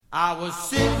I was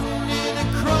sitting in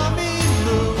a crummy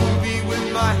movie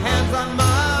with my hands on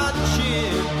my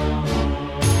chin.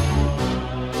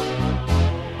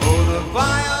 Oh, the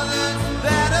violence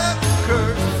that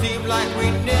occurred seemed like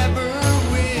we never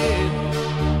win.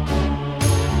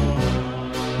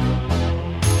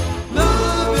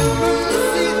 Love and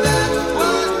mercy, that's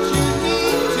what you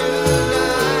need tonight.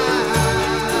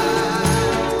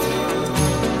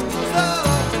 So,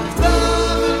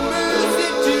 love and mercy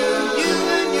to you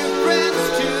and your friends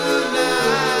tonight.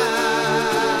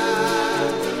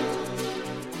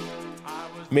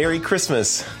 Merry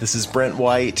Christmas. This is Brent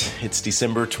White. It's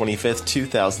December 25th,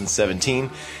 2017,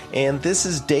 and this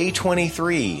is day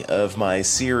 23 of my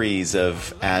series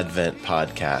of Advent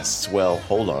podcasts. Well,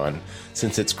 hold on.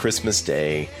 Since it's Christmas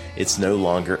Day, it's no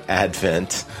longer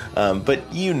Advent, but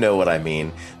you know what I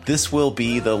mean. This will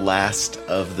be the last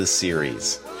of the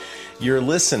series. You're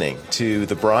listening to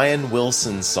the Brian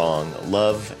Wilson song,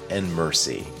 Love and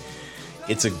Mercy.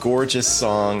 It's a gorgeous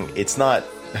song. It's not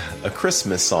a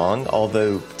Christmas song,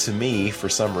 although to me, for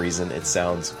some reason, it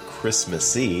sounds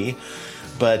Christmassy.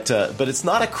 But it's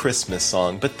not a Christmas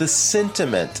song, but the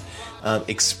sentiment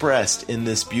expressed in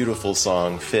this beautiful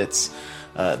song fits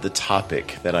the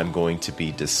topic that I'm going to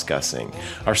be discussing.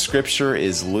 Our scripture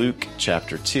is Luke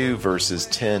chapter 2, verses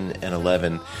 10 and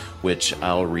 11, which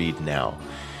I'll read now.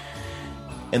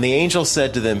 And the angel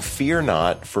said to them, "Fear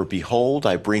not, for behold,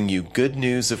 I bring you good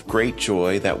news of great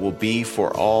joy that will be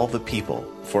for all the people.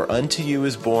 For unto you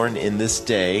is born in this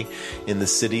day in the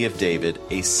city of David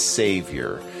a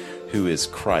Savior, who is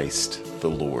Christ the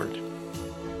Lord."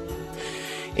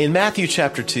 In Matthew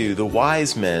chapter 2, the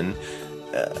wise men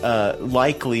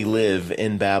likely live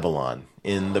in Babylon,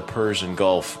 in the Persian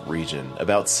Gulf region,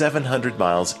 about 700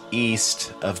 miles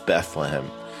east of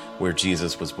Bethlehem, where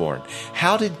Jesus was born.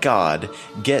 How did God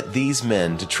get these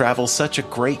men to travel such a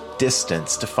great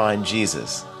distance to find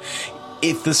Jesus?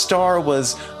 If the star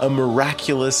was a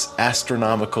miraculous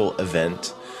astronomical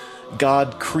event,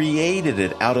 God created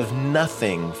it out of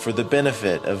nothing for the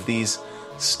benefit of these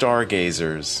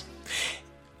stargazers.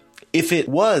 If it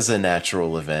was a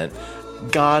natural event,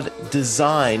 God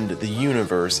designed the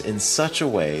universe in such a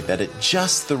way that at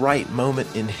just the right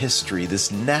moment in history, this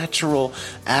natural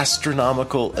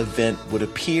astronomical event would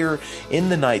appear in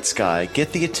the night sky,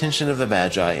 get the attention of the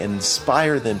Magi, and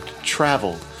inspire them to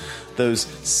travel those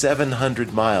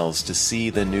 700 miles to see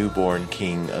the newborn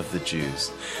King of the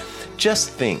Jews. Just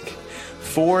think,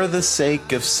 for the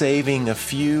sake of saving a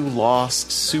few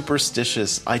lost,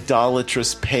 superstitious,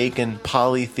 idolatrous, pagan,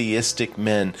 polytheistic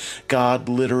men, God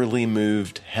literally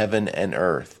moved heaven and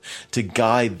earth to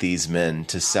guide these men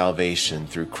to salvation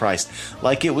through Christ,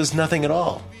 like it was nothing at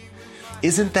all.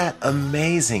 Isn't that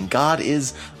amazing? God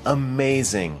is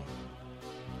amazing.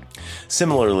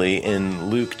 Similarly, in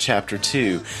Luke chapter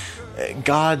 2,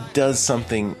 God does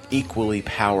something equally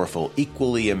powerful,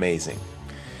 equally amazing.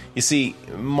 You see,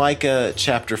 Micah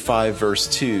chapter 5 verse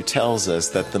 2 tells us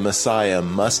that the Messiah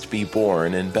must be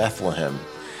born in Bethlehem.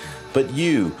 But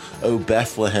you, O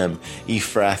Bethlehem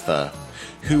Ephrathah,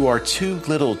 who are too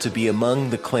little to be among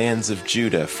the clans of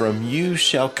Judah, from you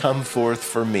shall come forth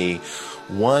for me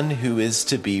one who is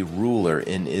to be ruler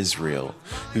in Israel,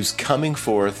 whose coming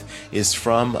forth is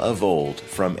from of old,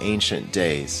 from ancient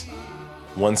days.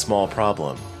 One small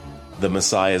problem. The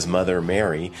Messiah's mother,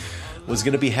 Mary, was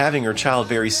going to be having her child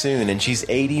very soon, and she's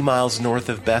 80 miles north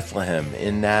of Bethlehem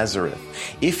in Nazareth.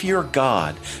 If you're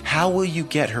God, how will you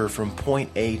get her from point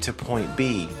A to point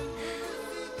B?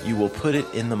 You will put it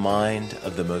in the mind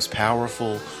of the most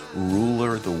powerful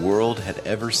ruler the world had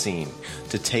ever seen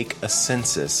to take a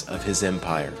census of his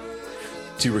empire,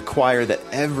 to require that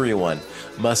everyone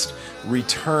must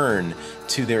return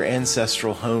to their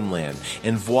ancestral homeland,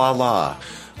 and voila,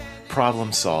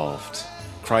 problem solved.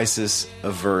 Crisis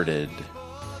averted.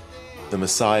 The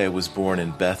Messiah was born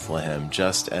in Bethlehem,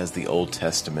 just as the Old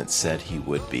Testament said he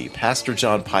would be. Pastor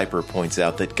John Piper points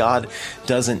out that God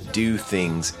doesn't do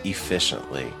things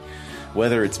efficiently.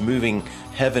 Whether it's moving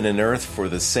heaven and earth for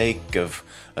the sake of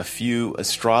a few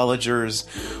astrologers,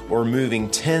 or moving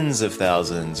tens of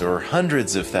thousands or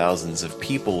hundreds of thousands of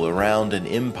people around an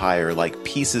empire like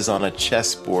pieces on a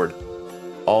chessboard,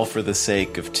 all for the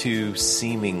sake of two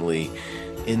seemingly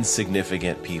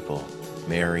insignificant people,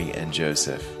 Mary and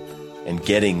Joseph, and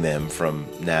getting them from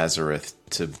Nazareth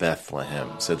to Bethlehem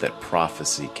so that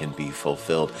prophecy can be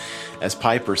fulfilled. As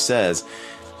Piper says,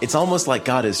 it's almost like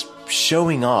God is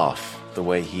showing off the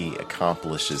way he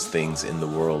accomplishes things in the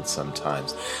world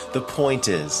sometimes. The point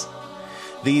is,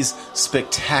 these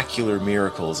spectacular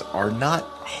miracles are not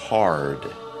hard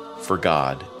for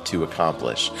God to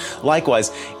accomplish.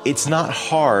 Likewise, it's not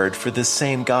hard for this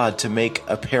same God to make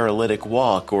a paralytic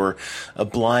walk, or a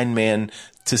blind man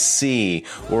to see,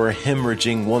 or a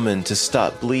hemorrhaging woman to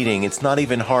stop bleeding. It's not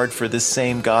even hard for this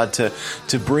same God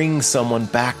to bring someone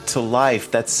back to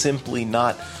life. That's simply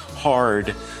not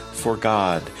hard for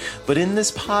God. But in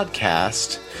this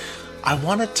podcast, I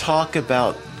want to talk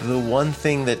about the one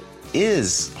thing that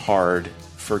is hard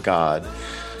for God: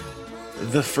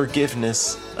 the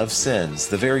forgiveness of sins,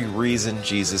 the very reason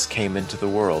Jesus came into the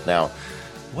world. Now,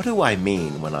 what do I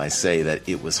mean when I say that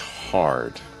it was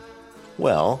hard?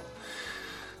 Well,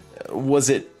 was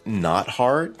it not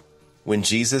hard when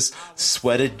Jesus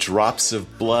sweated drops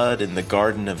of blood in the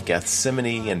Garden of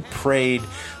Gethsemane and prayed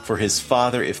for his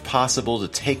Father, if possible, to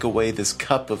take away this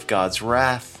cup of God's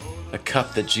wrath, a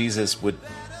cup that Jesus would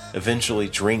eventually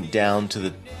drink down to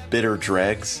the bitter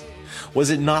dregs? Was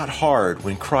it not hard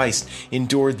when Christ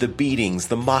endured the beatings,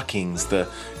 the mockings, the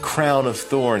crown of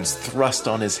thorns thrust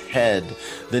on his head,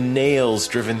 the nails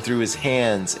driven through his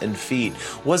hands and feet?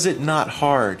 Was it not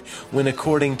hard when,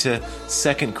 according to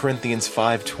 2 Corinthians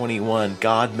 5:21,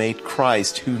 God made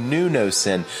Christ, who knew no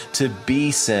sin, to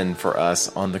be sin for us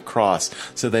on the cross,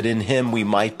 so that in him we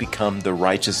might become the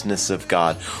righteousness of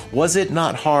God? Was it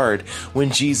not hard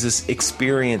when Jesus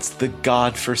experienced the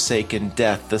God-forsaken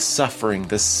death, the suffering,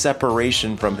 the separation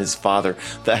from his Father,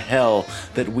 the hell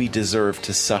that we deserve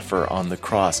to suffer on the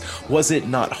cross? Was it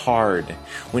not hard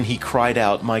when he cried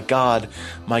out, my God,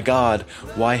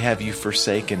 why have you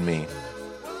forsaken me?"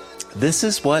 This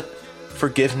is what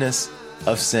forgiveness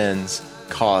of sins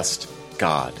cost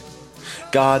God.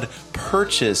 God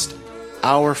purchased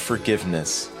our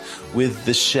forgiveness with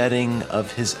the shedding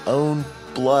of his own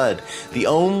blood, the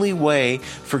only way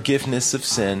forgiveness of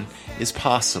sin is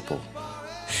possible.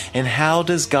 And how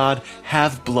does God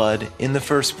have blood in the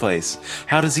first place?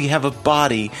 How does he have a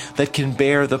body that can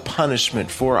bear the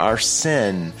punishment for our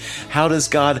sin? How does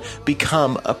God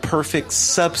become a perfect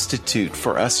substitute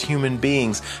for us human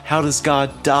beings? How does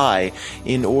God die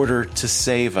in order to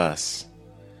save us?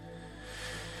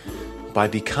 By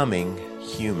becoming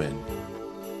human,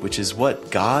 which is what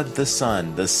God the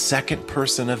Son, the second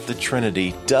person of the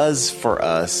Trinity, does for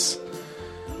us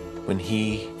when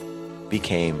he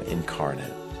became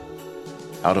incarnate,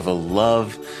 out of a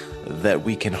love that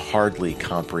we can hardly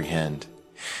comprehend.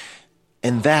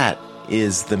 And that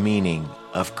is the meaning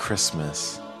of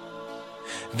Christmas.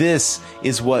 This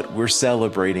is what we're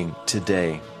celebrating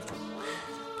today.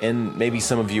 And maybe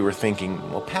some of you are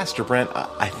thinking, well, Pastor Brent,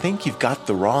 I think you've got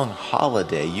the wrong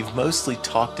holiday. You've mostly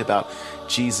talked about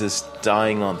Jesus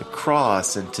dying on the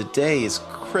cross, and today is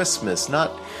Christmas,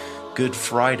 not Good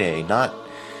Friday, not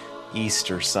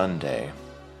Easter Sunday.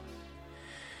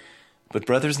 But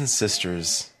brothers and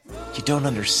sisters, you don't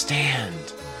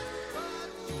understand.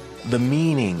 The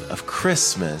meaning of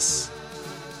Christmas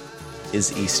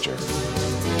is Easter.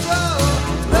 Whoa.